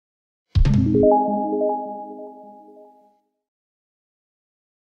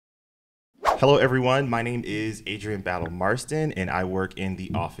Hello, everyone. My name is Adrian Battle Marston, and I work in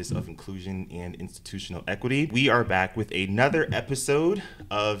the Office of Inclusion and Institutional Equity. We are back with another episode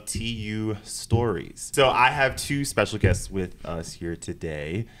of TU Stories. So I have two special guests with us here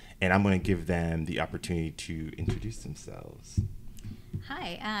today, and I'm going to give them the opportunity to introduce themselves.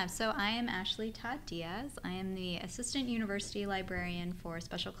 Hi, so I am Ashley Todd-Diaz. I am the Assistant University Librarian for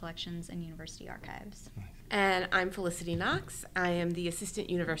Special Collections and University Archives. And I'm Felicity Knox. I am the Assistant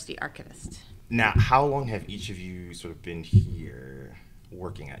University Archivist. Now, how long have each of you sort of been here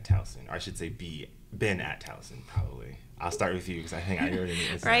working at Towson? Or I should say been at Towson, probably. I'll start with you because I think I already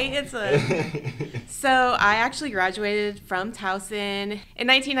know this. Right? So I actually graduated from Towson in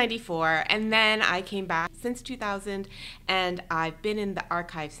 1994, and then I came back since 2000, and I've been in the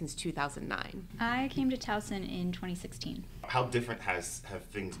archive since 2009. I came to Towson in 2016. How different have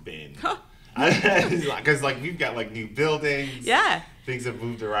things been? Because we've got new buildings. Yeah. Things have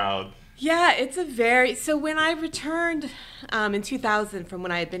moved around. Yeah, so when I returned in 2000 from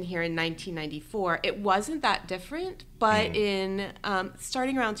when I had been here in 1994, it wasn't that different, but in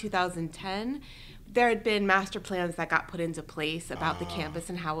starting around 2010, there had been master plans that got put into place about the campus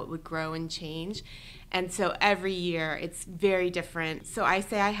and how it would grow and change. And so every year it's very different. So I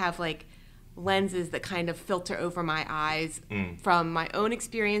say I have lenses that kind of filter over my eyes from my own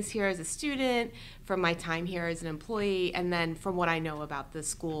experience here as a student, from my time here as an employee, and then from what I know about the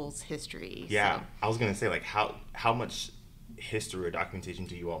school's history. Yeah, so. I was going to say, how much history or documentation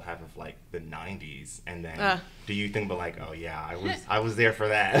do you all have of the 90s, and then do you think oh yeah, I was there for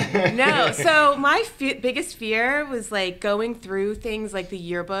that? No, so my biggest fear was going through things like the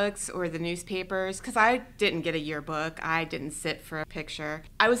yearbooks or the newspapers, because I didn't get a yearbook, I didn't sit for a picture.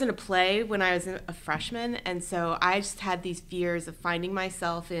 I was in a play when I was a freshman, and so I just had these fears of finding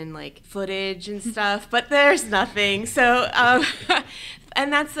myself in footage and stuff, but there's nothing. So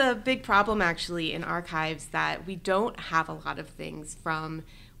and that's a big problem, actually, in archives, that we don't have a lot of things from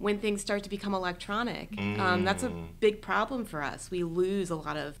when things start to become electronic. That's a big problem for us. We lose a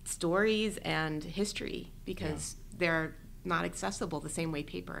lot of stories and history because they're not accessible the same way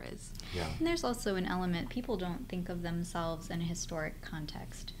paper is. Yeah. And there's also an element, people don't think of themselves in a historic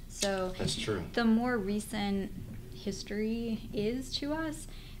context. So that's true. The more recent history is to us,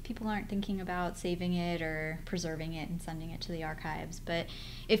 people aren't thinking about saving it or preserving it and sending it to the archives. But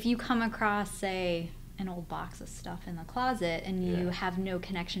if you come across, say, an old box of stuff in the closet and you have no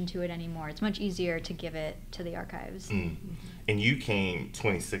connection to it anymore, it's much easier to give it to the archives. And you came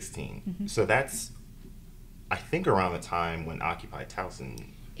 2016. So that's, I think, around the time when Occupy Towson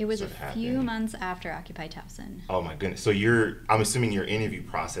It was a few months after Occupy Towson. Oh my goodness. So I'm assuming your interview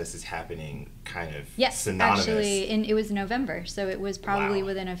process is happening kind of synonymous. Actually, it was November, so it was probably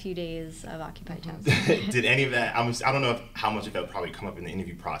within a few days of Occupy Towson. Did any of that, I don't know how much of that would probably come up in the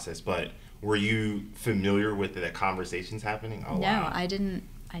interview process, but were you familiar with the conversations happening? Oh, no, wow. I didn't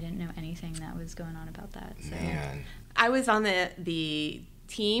know anything that was going on about that. So. Man. I was on the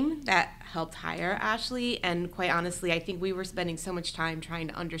team that helped hire Ashley, and quite honestly, I think we were spending so much time trying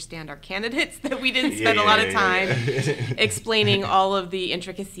to understand our candidates that we didn't spend a lot of time explaining all of the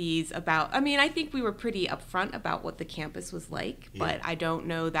intricacies about, I think we were pretty upfront about what the campus was like, but I don't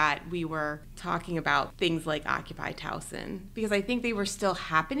know that we were talking about things like Occupy Towson, because I think they were still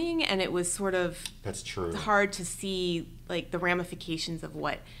happening, and it was sort of That's true. hard to see the ramifications of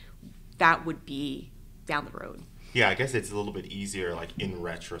what that would be down the road. Yeah, I guess it's a little bit easier, in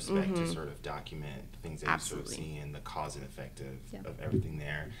retrospect, to sort of document things that you sort of see and the cause and effect of everything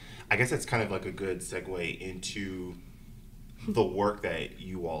there. I guess that's kind of a good segue into the work that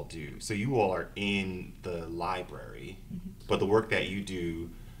you all do. So you all are in the library, but the work that you do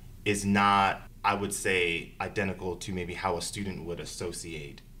is not, I would say, identical to maybe how a student would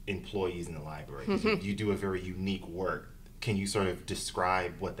associate employees in the library. You do a very unique work. Can you sort of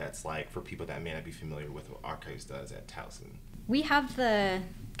describe what that's like for people that may not be familiar with what Archives does at Towson? We have the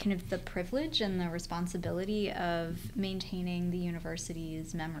privilege and the responsibility of maintaining the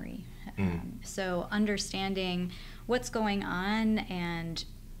university's memory. So understanding what's going on and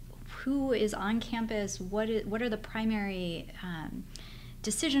who is on campus, what are the primary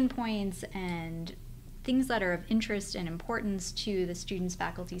decision points and things that are of interest and importance to the students,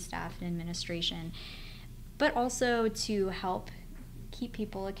 faculty, staff, and administration, but also to help keep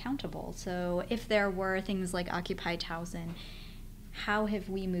people accountable. So if there were things like Occupy Towson, how have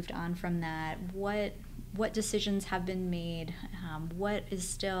we moved on from that? What decisions have been made? What is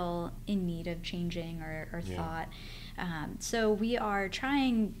still in need of changing or thought? So we are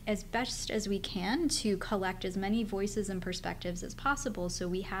trying as best as we can to collect as many voices and perspectives as possible, so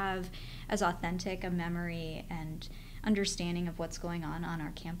we have as authentic a memory and understanding of what's going on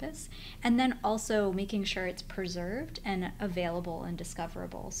our campus, and then also making sure it's preserved and available and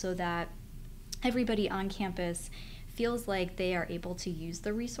discoverable so that everybody on campus feels like they are able to use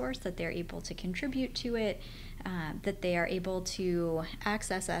the resource, that they're able to contribute to it, that they are able to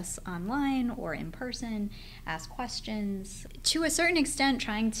access us online or in person, ask questions. To a certain extent,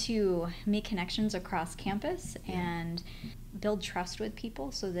 trying to make connections across campus and build trust with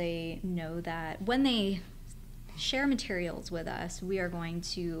people so they know that when they share materials with us, we are going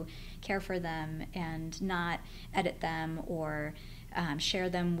to care for them and not edit them or share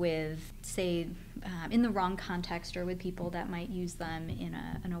them with, say, in the wrong context or with people that might use them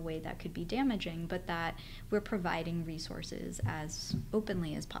in a way that could be damaging, but that we're providing resources as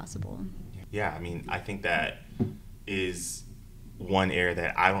openly as possible. Yeah, I mean, I think that is one area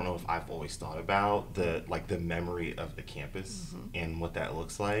that I don't know if I've always thought about, the memory of the campus and what that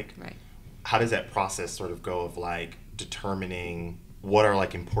looks like. Right. How does that process sort of go of like determining what are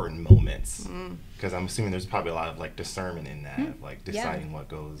like important moments? Because I'm assuming there's probably a lot of like discernment in that, of like deciding what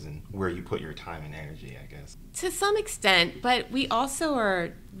goes and where you put your time and energy, I guess. To some extent, but we also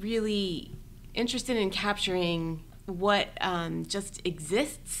are really interested in capturing what just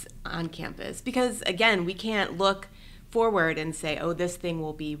exists on campus. Because again, we can't look forward and say, oh, this thing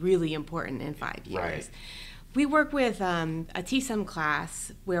will be really important in 5 years. Right. We work with a TSEM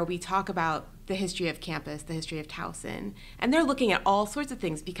class where we talk about the history of campus, the history of Towson, and they're looking at all sorts of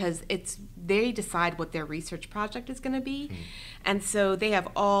things because they decide what their research project is going to be, and so they have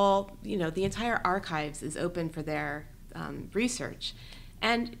all, the entire archives is open for their research,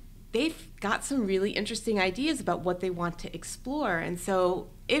 and they've got some really interesting ideas about what they want to explore, and so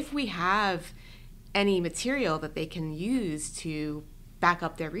if we have any material that they can use to back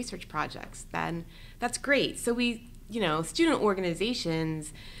up their research projects, then that's great. So we, student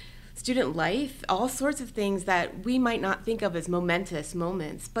organizations, student life, all sorts of things that we might not think of as momentous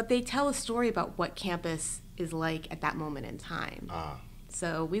moments, but they tell a story about what campus is like at that moment in time.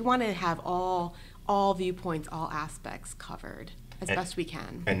 So we want to have all viewpoints, all aspects covered as best we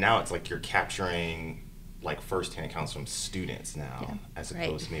can. And now it's like you're capturing like firsthand accounts from students now, as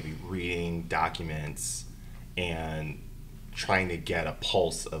opposed to maybe reading documents and trying to get a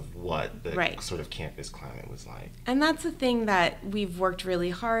pulse of what the sort of campus climate was like. And that's the thing that we've worked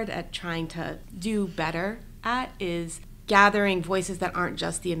really hard at trying to do better at, is gathering voices that aren't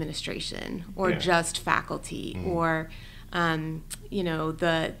just the administration or just faculty or,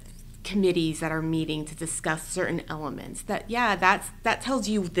 the committees that are meeting to discuss certain elements. That tells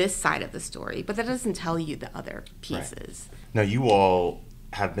you this side of the story, but that doesn't tell you the other pieces. Right. Now, you all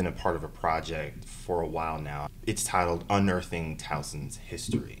have been a part of a project for a while now. It's titled Unearthing Towson's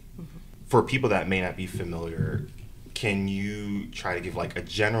History. For people that may not be familiar, can you try to give like a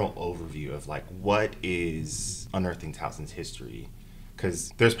general overview of like what is Unearthing Towson's History?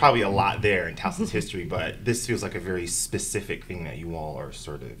 Because there's probably a lot there in Towson's history, but this feels like a very specific thing that you all are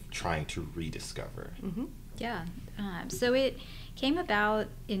sort of trying to rediscover. Yeah. So it came about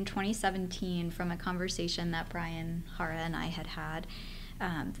in 2017 from a conversation that Brian Hara and I had,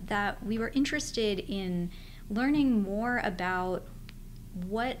 that we were interested in learning more about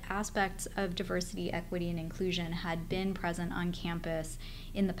what aspects of diversity, equity, and inclusion had been present on campus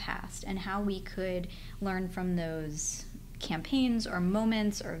in the past, and how we could learn from those campaigns or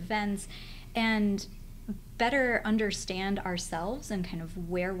moments or events and better understand ourselves and kind of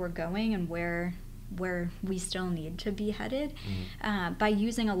where we're going and where we still need to be headed, by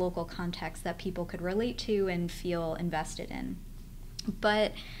using a local context that people could relate to and feel invested in.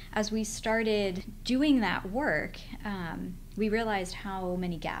 But as we started doing that work, we realized how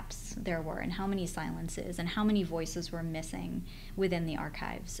many gaps there were and how many silences and how many voices were missing within the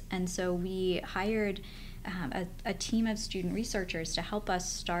archives. And so we hired a team of student researchers to help us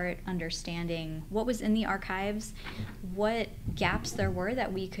start understanding what was in the archives, what gaps there were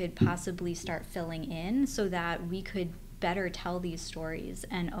that we could possibly start filling in so that we could better tell these stories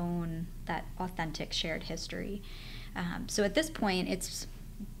and own that authentic shared history. So at this point, it's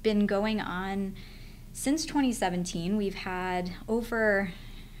been going on since 2017. We've had over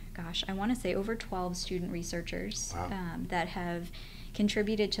 12 student researchers that have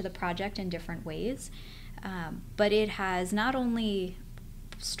contributed to the project in different ways. But it has not only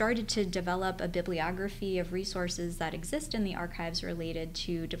started to develop a bibliography of resources that exist in the archives related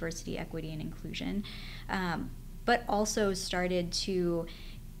to diversity, equity, and inclusion, but also started to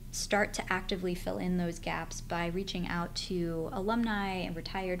actively fill in those gaps by reaching out to alumni and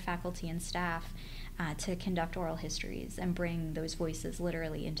retired faculty and staff to conduct oral histories and bring those voices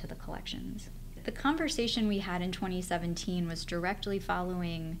literally into the collections. The conversation we had in 2017 was directly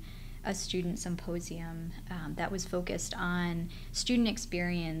following a student symposium that was focused on student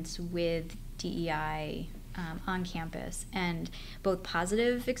experience with DEI on campus, and both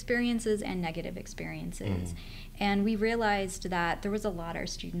positive experiences and negative experiences. And we realized that there was a lot our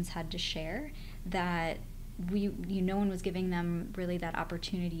students had to share, that no one was giving them really that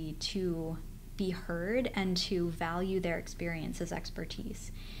opportunity to be heard and to value their experience as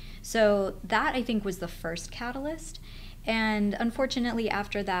expertise. So that, I think, was the first catalyst. And unfortunately,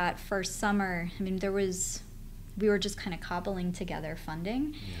 after that first summer, I mean, we were just kind of cobbling together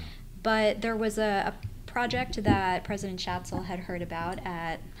funding. Yeah. But there was a project that President Schatzel had heard about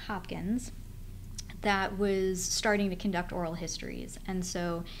at Hopkins that was starting to conduct oral histories. And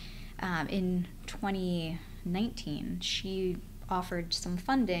so in 2019, she offered some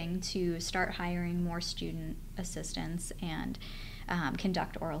funding to start hiring more student assistants and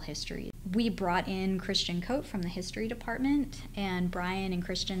conduct oral history. We brought in Christian Coate from the history department, and Brian and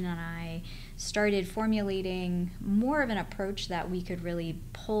Christian and I started formulating more of an approach that we could really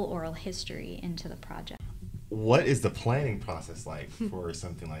pull oral history into the project. What is the planning process like for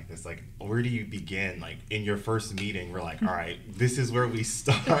something like this? Like, where do you begin? Like, in your first meeting, we're like, all right, this is where we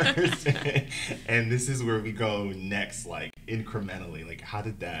start, and this is where we go next, like, incrementally. Like, how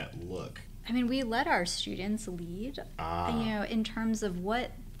did that look? I mean, we let our students lead, in terms of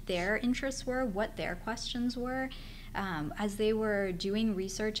what their interests were, what their questions were. As they were doing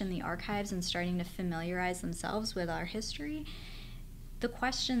research in the archives and starting to familiarize themselves with our history, the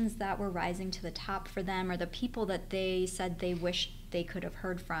questions that were rising to the top for them, or the people that they said they wished they could have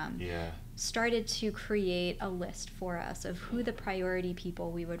heard from, started to create a list for us of who the priority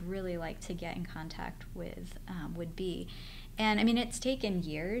people we would really like to get in contact with would be. And I mean, it's taken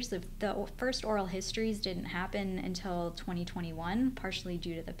years. The first oral histories didn't happen until 2021, partially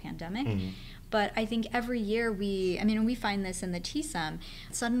due to the pandemic. But I think every year we find this in the TSEM,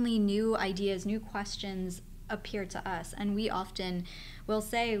 suddenly new ideas, new questions appear to us. And we often will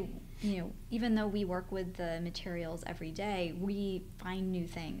say, even though we work with the materials every day, we find new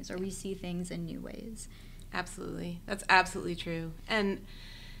things, or we see things in new ways. Absolutely. That's absolutely true. And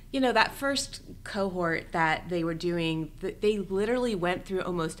that first cohort that they were doing, they literally went through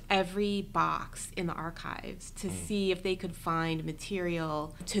almost every box in the archives to see if they could find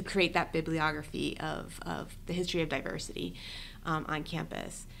material to create that bibliography of the history of diversity on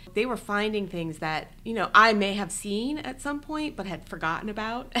campus. They were finding things that, I may have seen at some point but had forgotten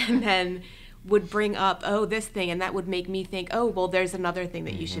about, and then would bring up, this thing, and that would make me think, there's another thing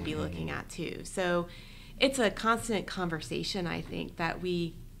that you should be looking at too. So it's a constant conversation, I think, that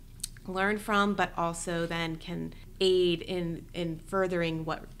we learn from, but also then can aid in furthering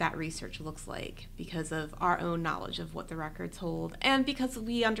what that research looks like because of our own knowledge of what the records hold and because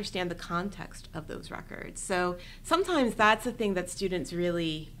we understand the context of those records. So sometimes that's the thing that students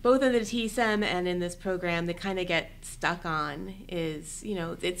really, both in the TSEM and in this program, they kind of get stuck on is,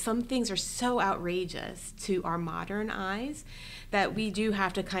 some things are so outrageous to our modern eyes that we do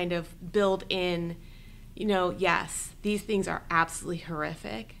have to kind of build in, yes, these things are absolutely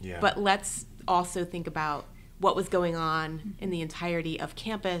horrific, but let's also think about what was going on in the entirety of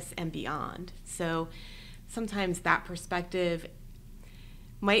campus and beyond. So sometimes that perspective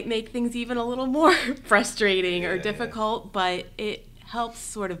might make things even a little more frustrating or difficult, but it helps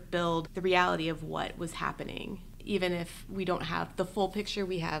sort of build the reality of what was happening. Even if we don't have the full picture,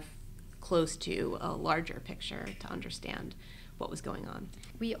 we have close to a larger picture to understand what was going on.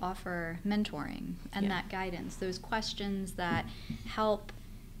 We offer mentoring and that guidance, those questions that help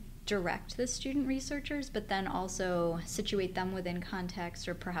direct the student researchers, but then also situate them within context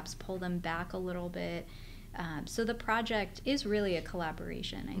or perhaps pull them back a little bit. So the project is really a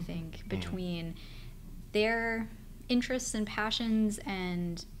collaboration, I think, between their interests and passions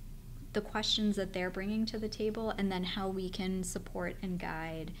and the questions that they're bringing to the table, and then how we can support and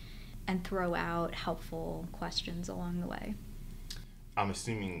guide and throw out helpful questions along the way. I'm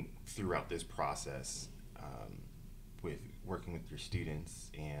assuming throughout this process, with working with your students,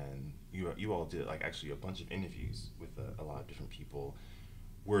 and you all did actually a bunch of interviews with a lot of different people.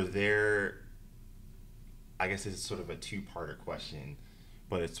 Were there, I guess it's sort of a two-parter question,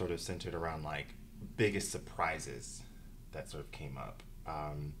 but it's sort of centered around biggest surprises that sort of came up.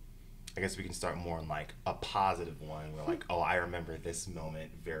 I guess we can start more on a positive one where I remember this moment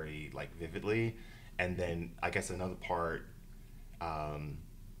very vividly, and then I guess another part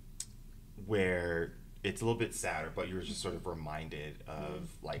where it's a little bit sadder, but you're just sort of reminded of,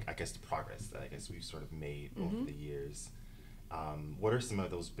 like, I guess the progress that I guess we've sort of made over the years. What are some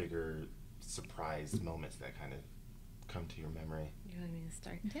of those bigger surprise moments that kind of come to your memory? You want me to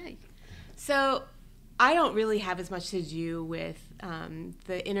start? Yeah. So I don't really have as much to do with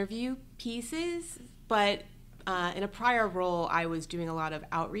the interview pieces, but in a prior role, I was doing a lot of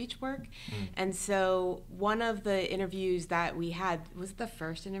outreach work. And so one of the interviews that we had was the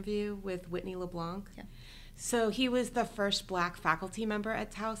first interview with Whitney LeBlanc. Yeah. So he was the first Black faculty member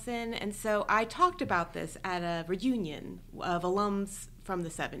at Towson. And so I talked about this at a reunion of alums from the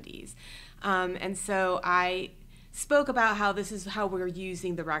 70s. And so I spoke about how this is how we're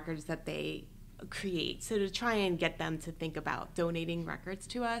using the records that they create. So to try and get them to think about donating records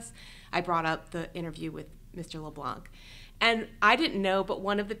to us, I brought up the interview with Mr. LeBlanc. And I didn't know, but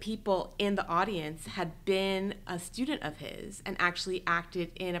one of the people in the audience had been a student of his and actually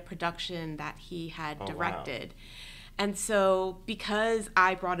acted in a production that he had directed. Wow. And so because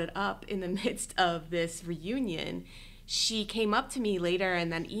I brought it up in the midst of this reunion, she came up to me later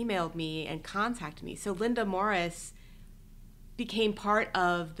and then emailed me and contacted me. So Linda Morris became part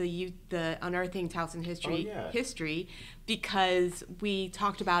of the Unearthing Towson history because we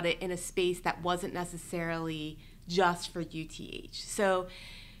talked about it in a space that wasn't necessarily just for UTH. So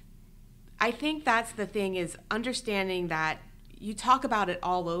I think that's the thing, is understanding that you talk about it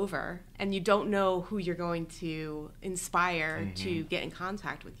all over and you don't know who you're going to inspire to get in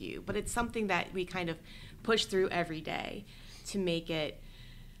contact with you. But it's something that we kind of push through every day to make it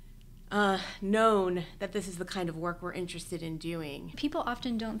known that this is the kind of work we're interested in doing. People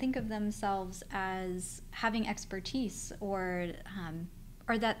often don't think of themselves as having expertise or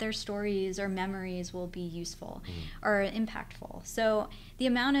that their stories or memories will be useful or impactful. So the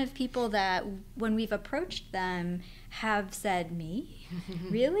amount of people that, when we've approached them, have said, me?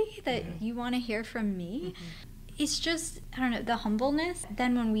 Really? That you want to hear from me? It's just, I don't know, the humbleness.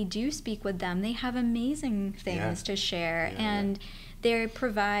 Then when we do speak with them, they have amazing things to share. And they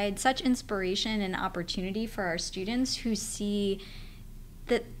provide such inspiration and opportunity for our students who see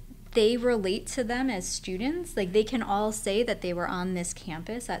that they relate to them as students. Like, they can all say that they were on this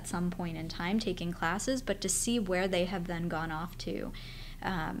campus at some point in time taking classes, but to see where they have then gone off to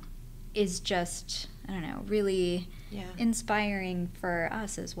is just, I don't know, really inspiring for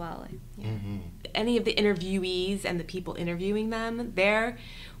us as well. Any of the interviewees and the people interviewing them,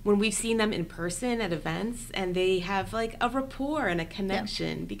 when we've seen them in person at events, and they have like a rapport and a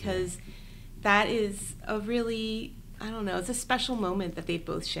connection, because that is a really, I don't know, it's a special moment that they've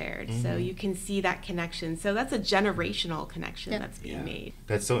both shared. So you can see that connection. So that's a generational connection that's being made.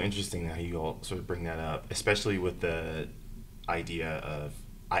 That's so interesting how you all sort of bring that up, especially with the idea of,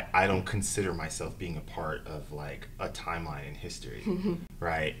 I don't consider myself being a part of like a timeline in history,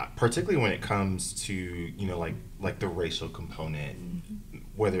 right? Particularly when it comes to, you know, like the racial component,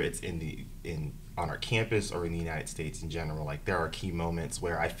 whether it's on our campus or in the United States in general. Like, there are key moments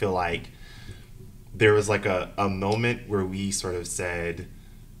where I feel like there was like a moment where we sort of said,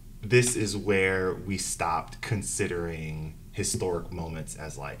 this is where we stopped considering historic moments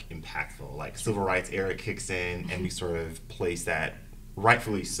as like impactful. Like, civil rights era kicks in and we sort of place that,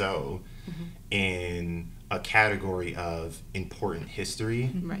 rightfully so, in a category of important history.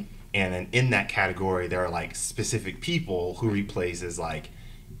 Right. And then in that category, there are like specific people who replace as like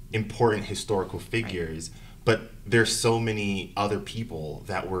important historical figures. But there's so many other people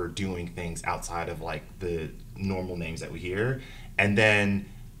that were doing things outside of like the normal names that we hear. And then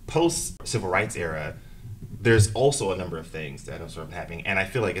post civil rights era, there's also a number of things that are sort of happening. And I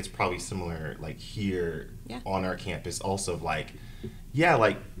feel like it's probably similar like here on our campus also, of like,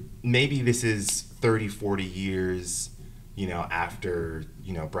 like maybe this is 30, 40 years, you know, after,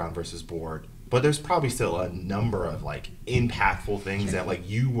 you know, Brown versus Board, but there's probably still a number of like impactful things that like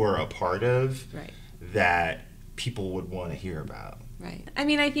you were a part of that people would want to hear about. Right. I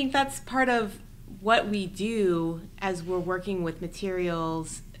mean, I think that's part of what we do as we're working with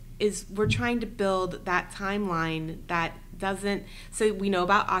materials, is we're trying to build that timeline that doesn't, so we know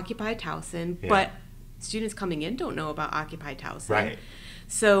about Occupy Towson, but students coming in don't know about Occupy Towson. Right.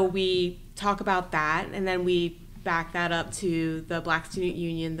 So we talk about that, and then we back that up to the Black Student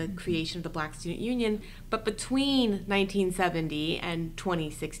Union, the creation of the Black Student Union. But between 1970 and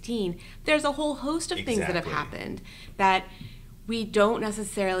 2016, there's a whole host of things that have happened that we don't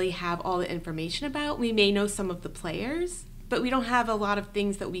necessarily have all the information about. We may know some of the players, but we don't have a lot of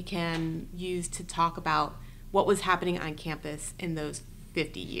things that we can use to talk about what was happening on campus in those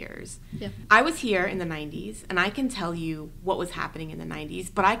 50 years. I was here in the 90s, and I can tell you what was happening in the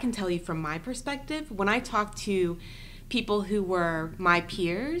 90s, but I can tell you from my perspective, when I talk to people who were my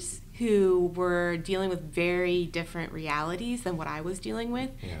peers, who were dealing with very different realities than what I was dealing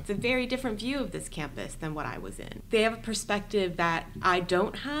with. Yeah. It's a very different view of this campus than what I was in. They have a perspective that I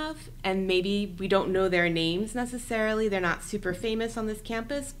don't have, and maybe we don't know their names necessarily. They're not super famous on this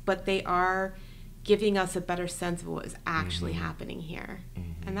campus, but they are giving us a better sense of what is actually happening here.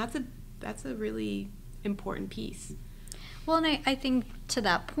 And that's a really important piece. Well, and I think to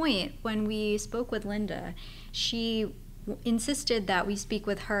that point, when we spoke with Linda, she insisted that we speak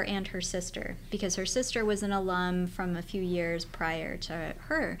with her and her sister, because her sister was an alum from a few years prior to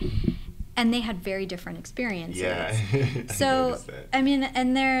her, and they had very different experiences. Yeah. So, I mean,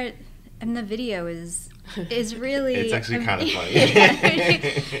 and the video is really... It's actually kind of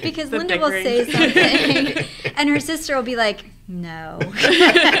funny. Because The Linda will say something, and her sister will be like, no.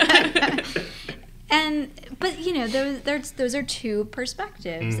 But, you know, those are two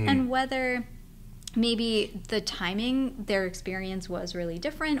perspectives. And whether maybe the timing, their experience was really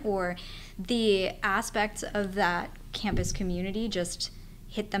different, or the aspects of that campus community just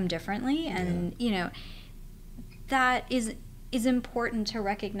hit them differently. And, you know, that is important to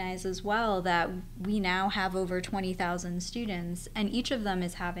recognize as well, that we now have over 20,000 students, and each of them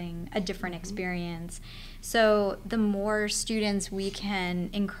is having a different experience. So the more students we can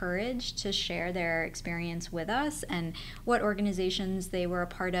encourage to share their experience with us, and what organizations they were a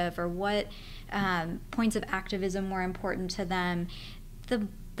part of, or what points of activism were important to them,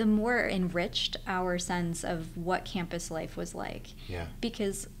 the more enriched our sense of what campus life was like. Yeah.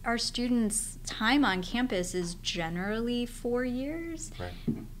 Because our students' time on campus is generally 4 years. Right.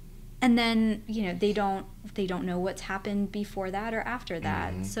 And then, you know, they don't know what's happened before that or after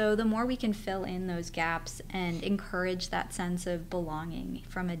that. So the more we can fill in those gaps and encourage that sense of belonging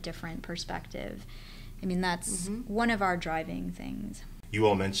from a different perspective, I mean, that's one of our driving things. You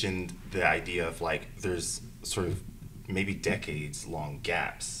all mentioned the idea of, like, there's sort of maybe decades-long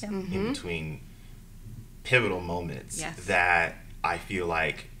gaps in between pivotal moments that I feel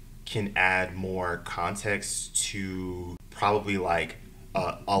like can add more context to probably, like,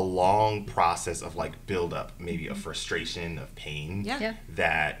 a long process of, like, build-up, maybe a frustration, of pain,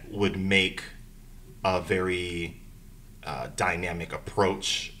 that would make a very dynamic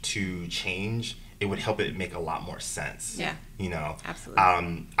approach to change. It would help it make a lot more sense. Yeah. You know? Absolutely.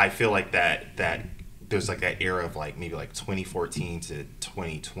 I feel like that there's, like, that era of, like, maybe, like, 2014 to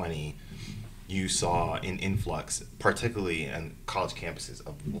 2020, you saw an influx, particularly in college campuses,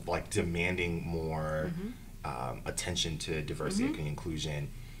 of, like, demanding more attention to diversity, equity, and inclusion.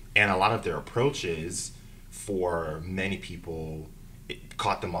 And a lot of their approaches, for many people, it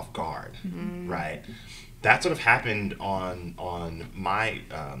caught them off guard, right? That sort of happened on my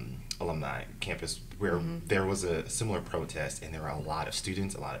alumni campus, where there was a similar protest, and there were a lot of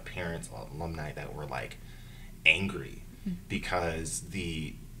students, a lot of parents, a lot of alumni that were, like, angry because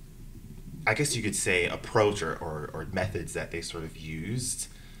the, I guess you could say, approach or methods that they sort of used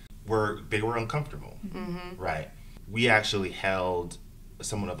were uncomfortable, right? We actually held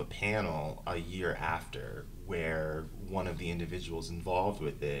somewhat of a panel a year after, where one of the individuals involved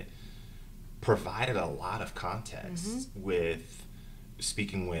with it provided a lot of context with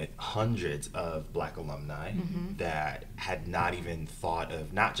speaking with hundreds of Black alumni that had not even thought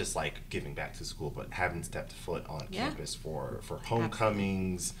of not just, like, giving back to school, but having stepped foot on campus for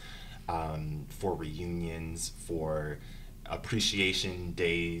homecomings, for reunions, for appreciation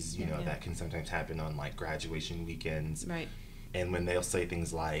days, you know, that can sometimes happen on, like, graduation weekends. Right. And when they'll say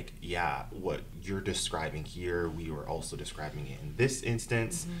things like, yeah, what you're describing here, we were also describing it in this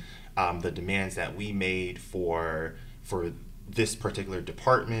instance. The demands that we made for this particular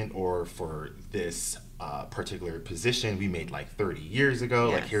department, or for this particular position, we made, like, 30 years ago.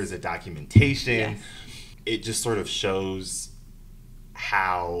 Like, here's the documentation. It just sort of shows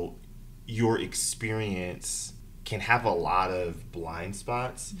how your experience can have a lot of blind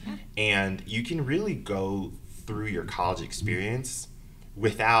spots, and you can really go through your college experience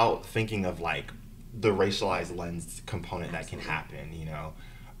without thinking of, like, the racialized lens component that can happen, you know?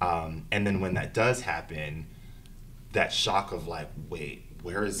 And then when that does happen, that shock of, like, wait,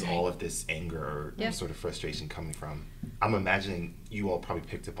 where is all of this anger or sort of frustration coming from? I'm imagining you all probably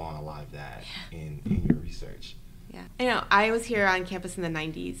picked up on a lot of that in your research. Yeah. I know. I was here on campus in the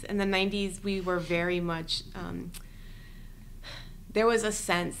 90s. In the 90s, we were very much, there was a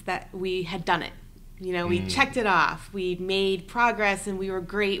sense that we had done it. You know, we checked it off. We made progress, and we were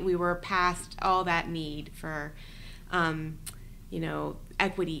great. We were past all that need for, you know,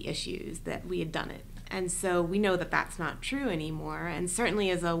 equity issues, that we had done it. And so we know that that's not true anymore. And certainly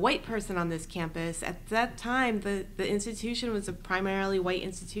as a white person on this campus, at that time, the institution was a primarily white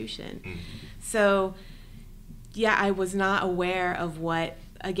institution. So, yeah, I was not aware of what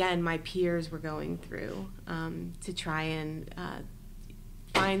again, my peers were going through, to try and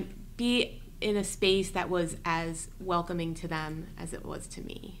be in a space that was as welcoming to them as it was to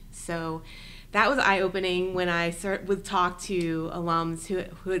me. So that was eye-opening when I would talk to alums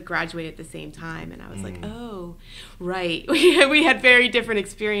who had graduated at the same time, and I was like, oh, right, we had very different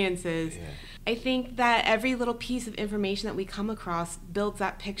experiences. Yeah. I think that every little piece of information that we come across builds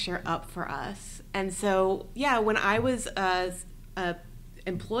that picture up for us. And so, yeah, when I was a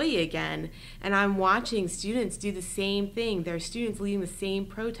employee again, and I'm watching students do the same thing, there are students leading the same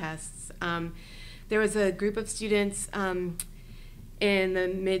protests. There was a group of students in the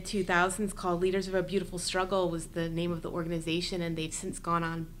mid-2000s called Leaders of a Beautiful Struggle was the name of the organization, and they've since gone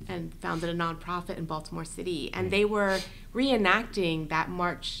on and founded a nonprofit in Baltimore City. And they were reenacting that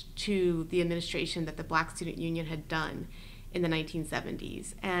march to the administration that the Black Student Union had done in the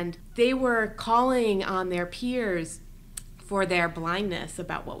 1970s. And they were calling on their peers for their blindness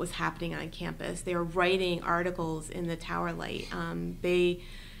about what was happening on campus. They were writing articles in the Tower Light. They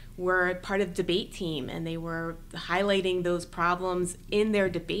were part of debate team, and they were highlighting those problems in their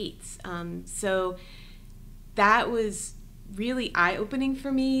debates. So that was really eye-opening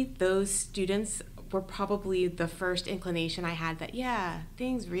for me. Those students were probably the first inclination I had that, yeah,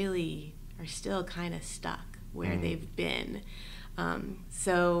 things really are still kind of stuck where they've been.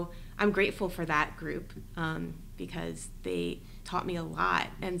 So I'm grateful for that group because they taught me a lot.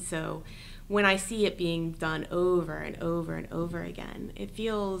 And so when I see it being done over and over and over again, it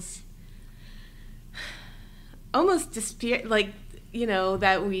feels almost like,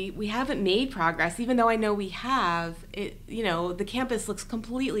 that we haven't made progress, even though I know we have. The campus looks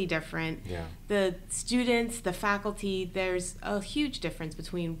completely different. Yeah. The students, the faculty, there's a huge difference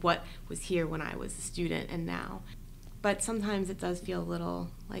between what was here when I was a student and now. But sometimes it does feel a little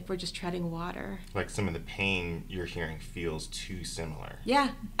like we're just treading water. Like some of the pain you're hearing feels too similar.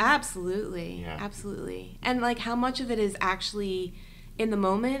 Yeah, absolutely. Yeah. Absolutely. And like how much of it is actually in the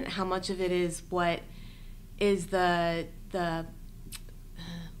moment, how much of it is what is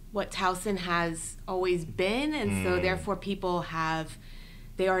what Towson has always been, and so therefore people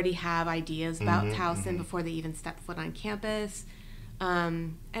they already have ideas about Towson before they even step foot on campus.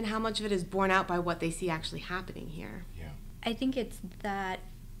 And how much of it is borne out by what they see actually happening here. Yeah. I think it's that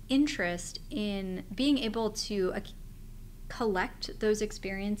interest in being able to collect those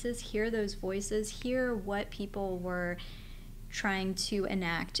experiences, hear those voices, hear what people were trying to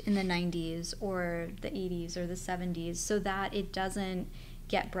enact in the 90s or the 80s or the 70s, so that it doesn't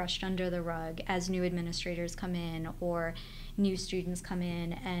get brushed under the rug as new administrators come in or new students come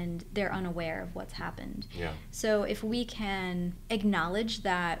in and they're unaware of what's happened. Yeah. So if we can acknowledge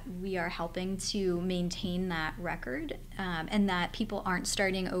that we are helping to maintain that record, and that people aren't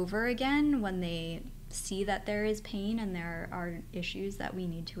starting over again when they see that there is pain and there are issues that we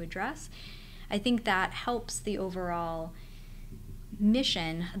need to address, I think that helps the overall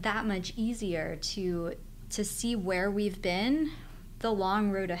mission that much easier to see where we've been, the long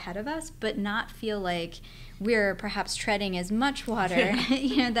road ahead of us, but not feel like we're perhaps treading as much water,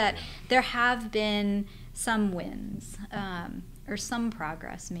 that there have been some wins or some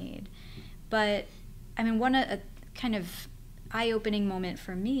progress made. But I mean, one kind of eye-opening moment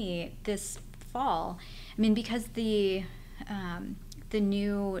for me this fall, because the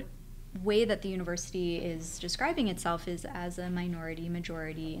new way that the university is describing itself is as a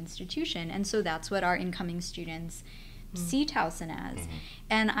minority-majority institution, and so that's what our incoming students see Towson as.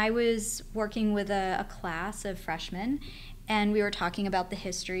 And I was working with a class of freshmen, and we were talking about the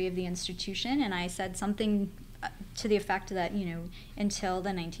history of the institution, and I said something to the effect that, until the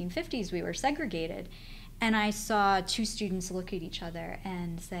 1950s we were segregated. And I saw two students look at each other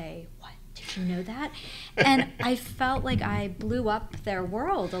and say, "What? Did you know that?" And I felt like I blew up their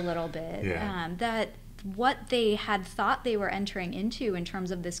world a little bit. Yeah. That what they had thought they were entering into in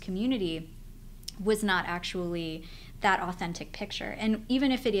terms of this community was not actually that authentic picture. And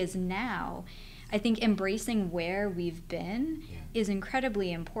even if it is now, I think embracing where we've been is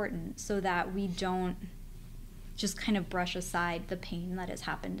incredibly important, so that we don't just kind of brush aside the pain that has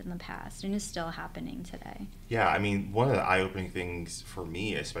happened in the past and is still happening today. Yeah, one of the eye-opening things for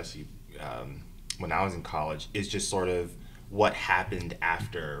me, especially when I was in college, is just sort of what happened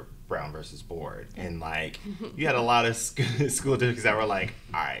after Brown versus Board. And you had a lot of school districts that were like,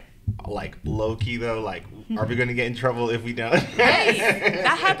 all right, low key though, are we going to get in trouble if we don't? Hey,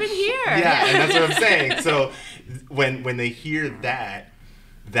 that happened here. Yeah, and that's what I'm saying. So when they hear that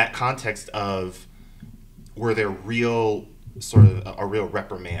context of, were there real sort of a real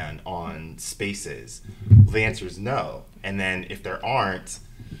reprimand on spaces, the answer is no. And then if there aren't,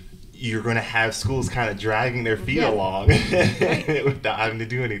 you're going to have schools kind of dragging their feet along without having to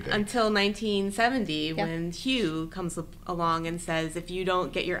do anything. Until 1970, when Hugh comes along and says, if you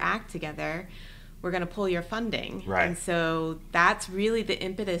don't get your act together, we're going to pull your funding. Right. And so that's really the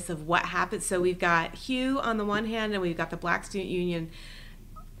impetus of what happened. So we've got Hugh on the one hand, and we've got the Black Student Union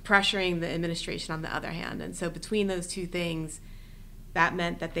pressuring the administration on the other hand. And so between those two things, that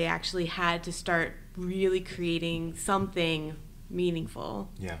meant that they actually had to start really creating something meaningful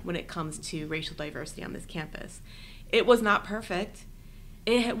when it comes to racial diversity on this campus. It was not perfect.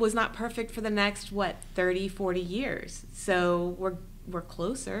 It was not perfect for the next, 30, 40 years. So we're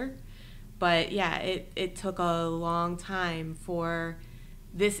closer. But yeah, it took a long time for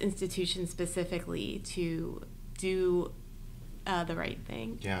this institution specifically to do the right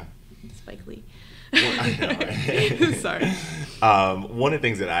thing. Yeah. Spike Lee. Well, I know, right? Sorry. One of the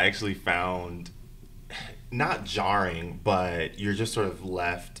things that I actually found not jarring, but you're just sort of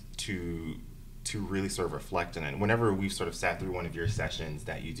left to really sort of reflect on it. Whenever we've sort of sat through one of your sessions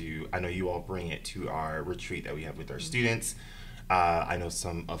that you do, I know you all bring it to our retreat that we have with our students. I know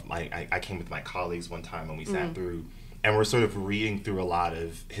I came with my colleagues one time when we sat through, and we're sort of reading through a lot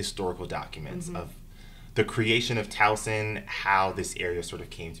of historical documents of the creation of Towson, how this area sort of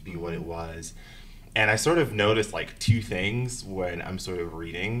came to be what it was. And I sort of noticed like two things when I'm sort of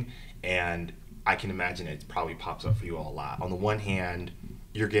reading, and I can imagine it probably pops up for you all a lot. On the one hand,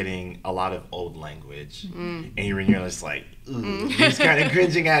 you're getting a lot of old language, and you're just like, ooh, you're just kind of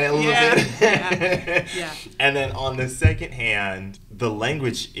cringing at it a little bit. Yeah. And then on the second hand, the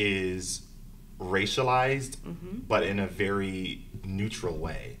language is racialized, but in a very neutral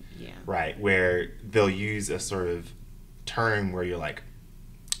way. Yeah. Right, where they'll use a sort of term where you're like,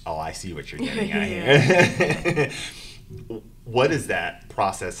 oh, I see what you're getting at here. What is that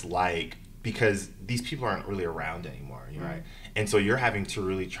process like? Because these people aren't really around anymore, right? And so you're having to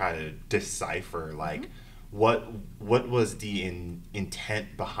really try to decipher, like, what was the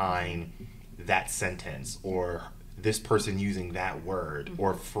intent behind that sentence, or this person using that word,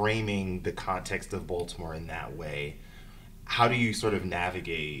 or framing the context of Baltimore in that way. How do you sort of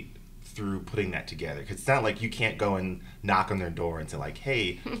navigate through putting that together? Because it's not like you can't go and knock on their door and say like,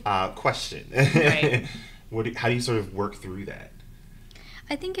 hey, question. Right. How do you sort of work through that?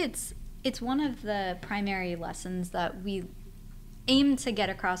 I think it's one of the primary lessons that we aim to get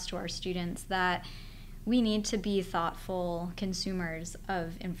across to our students, that we need to be thoughtful consumers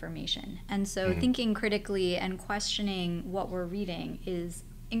of information. And so thinking critically and questioning what we're reading is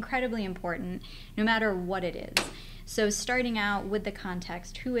incredibly important, no matter what it is. So starting out with the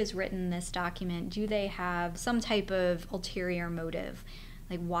context, who has written this document? Do they have some type of ulterior motive?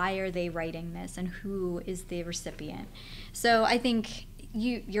 Like, why are they writing this, and who is the recipient? So I think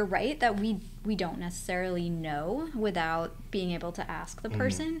you're right that we don't necessarily know without being able to ask the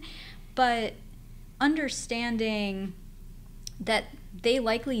person, but understanding that they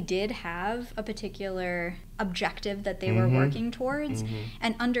likely did have a particular objective that they were working towards,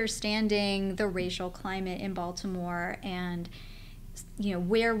 and understanding the racial climate in Baltimore, and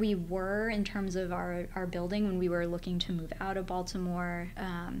where we were in terms of our building when we were looking to move out of Baltimore.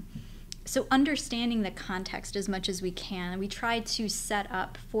 So understanding the context as much as we can. We try to set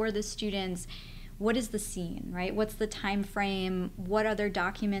up for the students, what is the scene, right? What's the time frame? What other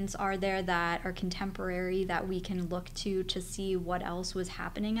documents are there that are contemporary that we can look to see what else was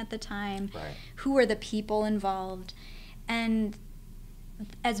happening at the time? Right. Who are the people involved? And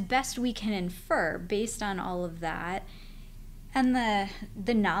as best we can infer based on all of that, and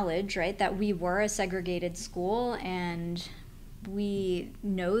the knowledge, right, that we were a segregated school, and we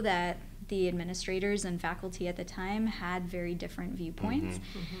know that the administrators and faculty at the time had very different viewpoints.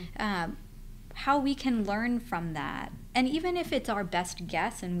 How we can learn from that, and even if it's our best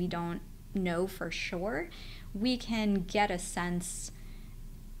guess and we don't know for sure, we can get a sense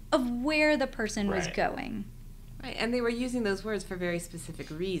of where the person was going. Right, and they were using those words for very specific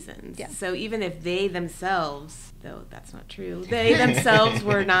reasons. Yeah. So even if they themselves, though that's not true, they themselves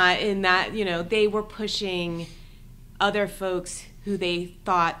were not in that, they were pushing other folks who they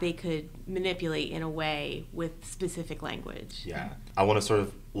thought they could manipulate in a way with specific language. Yeah. I want to sort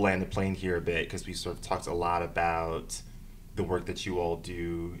of land the plane here a bit, because we sort of talked a lot about the work that you all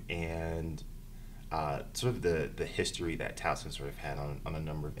do, and sort of the history that Towson sort of had on a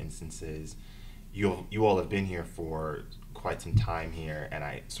number of instances. You all have been here for quite some time here, and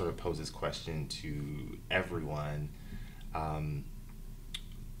I sort of pose this question to everyone.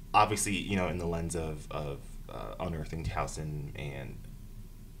 Obviously, in the lens of Unearthing Towson and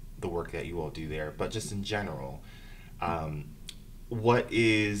the work that you all do there, but just in general, what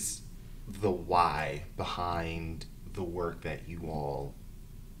is the why behind the work that you all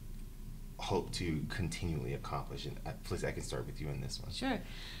hope to continually accomplish? And Felicity, I can start with you in this one. Sure.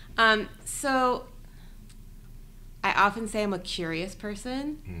 So I often say I'm a curious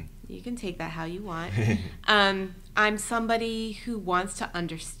person. You can take that how you want. I'm somebody who wants to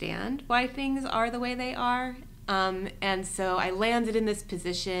understand why things are the way they are. And so I landed in this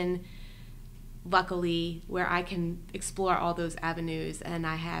position, luckily, where I can explore all those avenues, and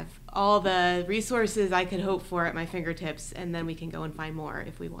I have all the resources I could hope for at my fingertips, and then we can go and find more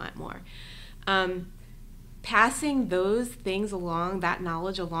if we want more. Passing those things along, that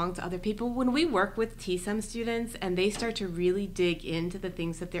knowledge along to other people, when we work with TSEM students and they start to really dig into the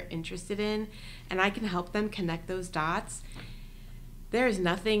things that they're interested in, and I can help them connect those dots, there is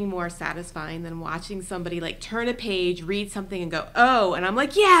nothing more satisfying than watching somebody like turn a page, read something, and go, oh, and I'm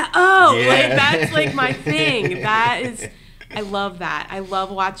like, yeah, oh, yeah. Like that's like my thing. That is, I love that. I love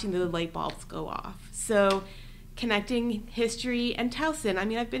watching the light bulbs go off. So connecting history and Towson. I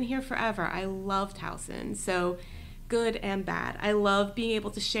mean, I've been here forever. I love Towson. So good and bad. I love being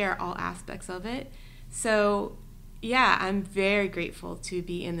able to share all aspects of it. So yeah, I'm very grateful to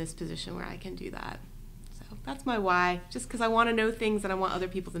be in this position where I can do that. So that's my why, just because I want to know things and I want other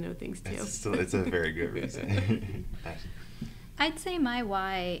people to know things too. It's a very good reason. I'd say my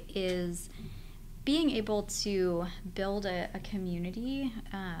why is being able to build a community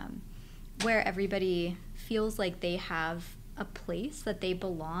where everybody feels like they have a place, that they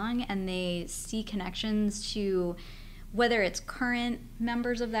belong, and they see connections to whether it's current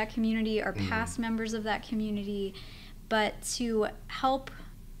members of that community or past members of that community, but to help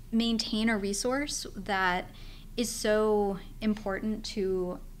maintain a resource that is so important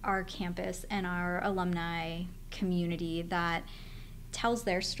to our campus and our alumni community, that tells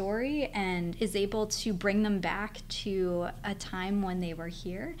their story and is able to bring them back to a time when they were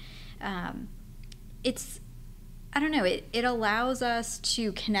here. I don't know, it allows us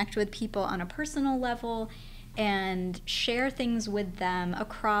to connect with people on a personal level and share things with them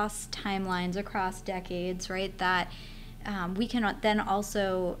across timelines, across decades, right? That we can then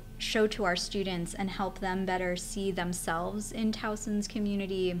also show to our students and help them better see themselves in Towson's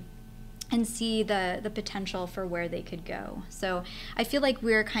community and see the potential for where they could go. So I feel like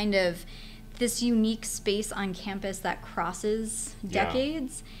we're kind of this unique space on campus that crosses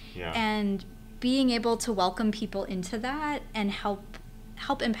decades. Yeah. And being able to welcome people into that and help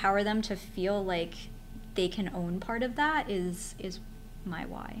empower them to feel like they can own part of that is my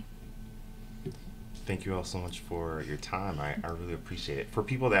why. Thank you all so much for your time. I really appreciate it. For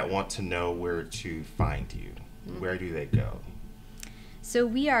people that want to know where to find you, where do they go? So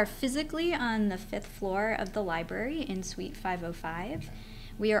we are physically on the 5th floor of the library in Suite 505.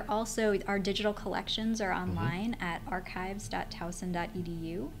 We are also, our digital collections are online at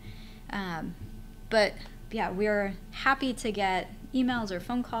archives.towson.edu. But yeah, we're happy to get emails or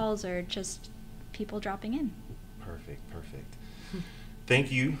phone calls or just people dropping in. Perfect. Thank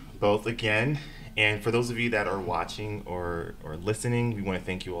you both again. And for those of you that are watching or listening, we want to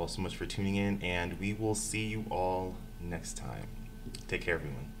thank you all so much for tuning in, and we will see you all next time. Take care,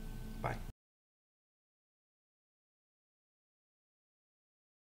 everyone.